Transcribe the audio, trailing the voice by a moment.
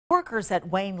Workers at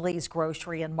Wayne Lee's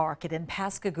Grocery and Market in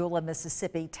Pascagoula,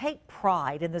 Mississippi take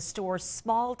pride in the store's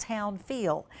small town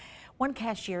feel. One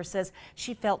cashier says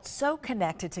she felt so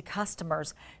connected to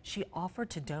customers, she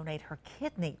offered to donate her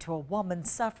kidney to a woman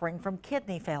suffering from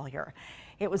kidney failure.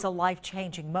 It was a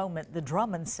life-changing moment the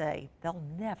Drummonds say they'll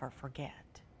never forget.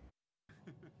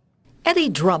 Eddie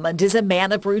Drummond is a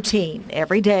man of routine.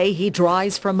 Every day he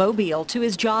drives from Mobile to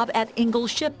his job at Ingalls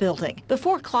Shipbuilding.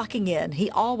 Before clocking in, he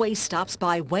always stops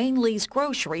by Wayne Lee's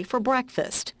Grocery for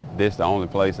breakfast. This is the only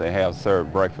place they have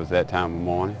served breakfast that time of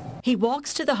morning. He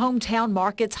walks to the hometown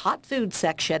market's hot food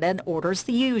section and orders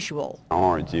the usual.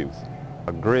 Orange juice,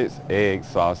 grits, eggs,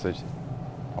 sausage,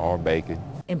 or bacon.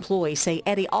 Employees say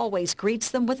Eddie always greets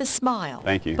them with a smile.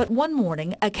 Thank you. But one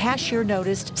morning, a cashier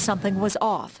noticed something was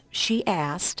off. She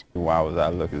asked, "Why was I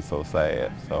looking so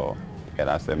sad?" And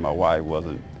I said my wife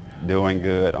wasn't doing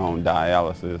good on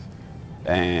dialysis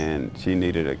and she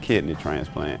needed a kidney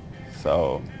transplant.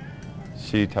 So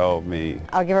she told me,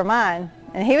 "I'll give her mine."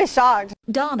 And he was shocked.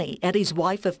 Donnie, Eddie's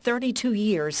wife of 32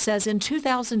 years, says in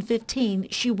 2015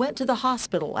 she went to the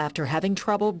hospital after having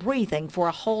trouble breathing for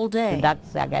a whole day. The doctor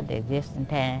said I got there just in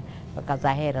time because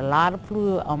I had a lot of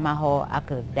fluid on my heart. I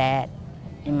could have died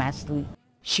in my sleep.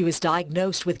 She was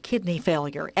diagnosed with kidney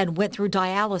failure and went through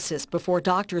dialysis before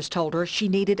doctors told her she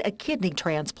needed a kidney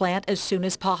transplant as soon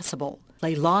as possible.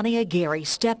 Leilani Aguirre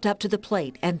stepped up to the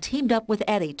plate and teamed up with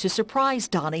Eddie to surprise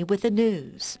Donnie with the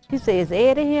news. She said, "Is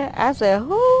Eddie here?" I said,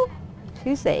 "Who?"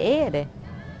 She said, "Eddie."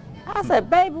 I said,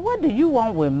 "Baby, what do you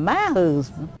want with my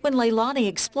husband?" When Leilani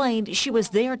explained she was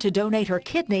there to donate her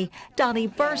kidney, Donnie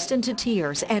burst into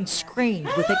tears and screamed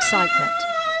with excitement.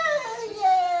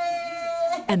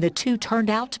 And the two turned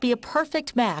out to be a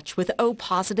perfect match with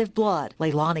O-positive blood.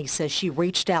 Leilani says she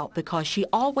reached out because she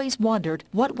always wondered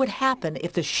what would happen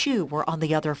if the shoe were on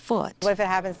the other foot. What if it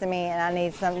happens to me and I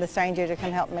need the stranger to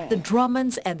come help me? The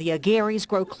Drummonds and the Aguirres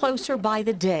grow closer by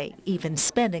the day, even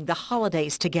spending the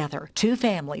holidays together. Two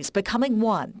families becoming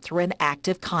one through an act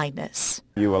of kindness.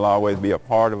 "You will always be a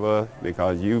part of us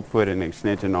because you put an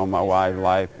extension on my wife's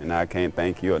life, and I can't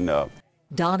thank you enough."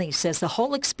 Donnie says the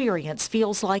whole experience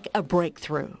feels like a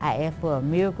breakthrough. I asked for a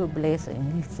miracle blessing,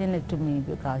 and he sent it to me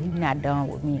because he's not done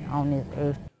with me on this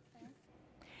earth.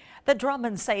 The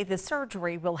Drummonds say the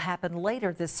surgery will happen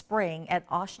later this spring at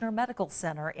Ochsner Medical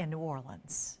Center in New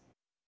Orleans.